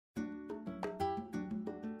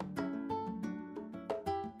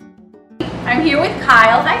I'm here with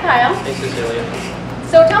Kyle. Hi, Kyle. Hey, Cecilia.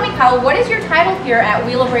 So tell me, Kyle, what is your title here at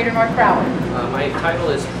Wheelabrator North Broward? My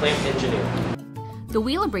title is Plant Engineer. The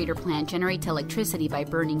Wheelabrator plant generates electricity by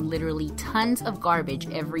burning literally tons of garbage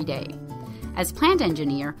every day. As plant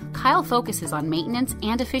engineer, Kyle focuses on maintenance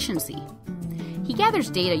and efficiency. He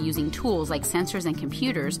gathers data using tools like sensors and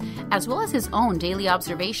computers, as well as his own daily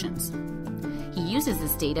observations. He uses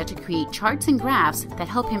this data to create charts and graphs that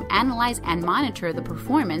help him analyze and monitor the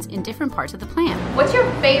performance in different parts of the plant. What's your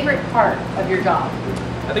favorite part of your job?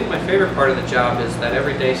 I think my favorite part of the job is that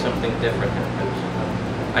every day something different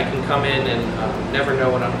happens. I can come in and never know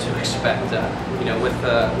what I'm to expect. With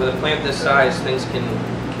a plant this size, things can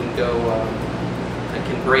go,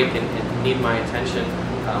 can break and need my attention.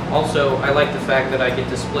 Also, I like the fact that I get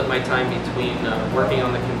to split my time between working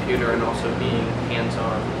on the computer and also being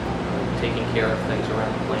hands-on, taking care of things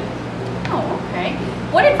around the plant. Oh, okay.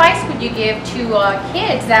 What advice would you give to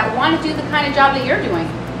kids that want to do the kind of job that you're doing?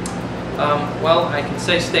 Well, I can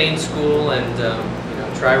say stay in school and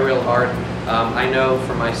try real hard. I know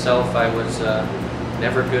for myself I was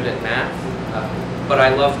never good at math, but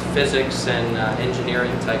I loved physics and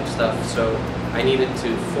engineering type stuff, so I needed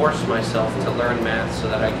to force myself to learn math so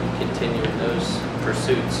that I could continue in those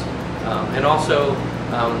pursuits. And also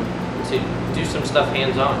to do some stuff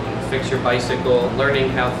hands-on, fix your bicycle. Learning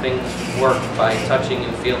how things work by touching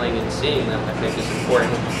and feeling and seeing them, I think, is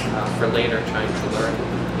important for later trying to learn,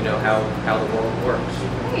 how the world works.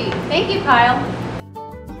 Great. Thank you, Kyle.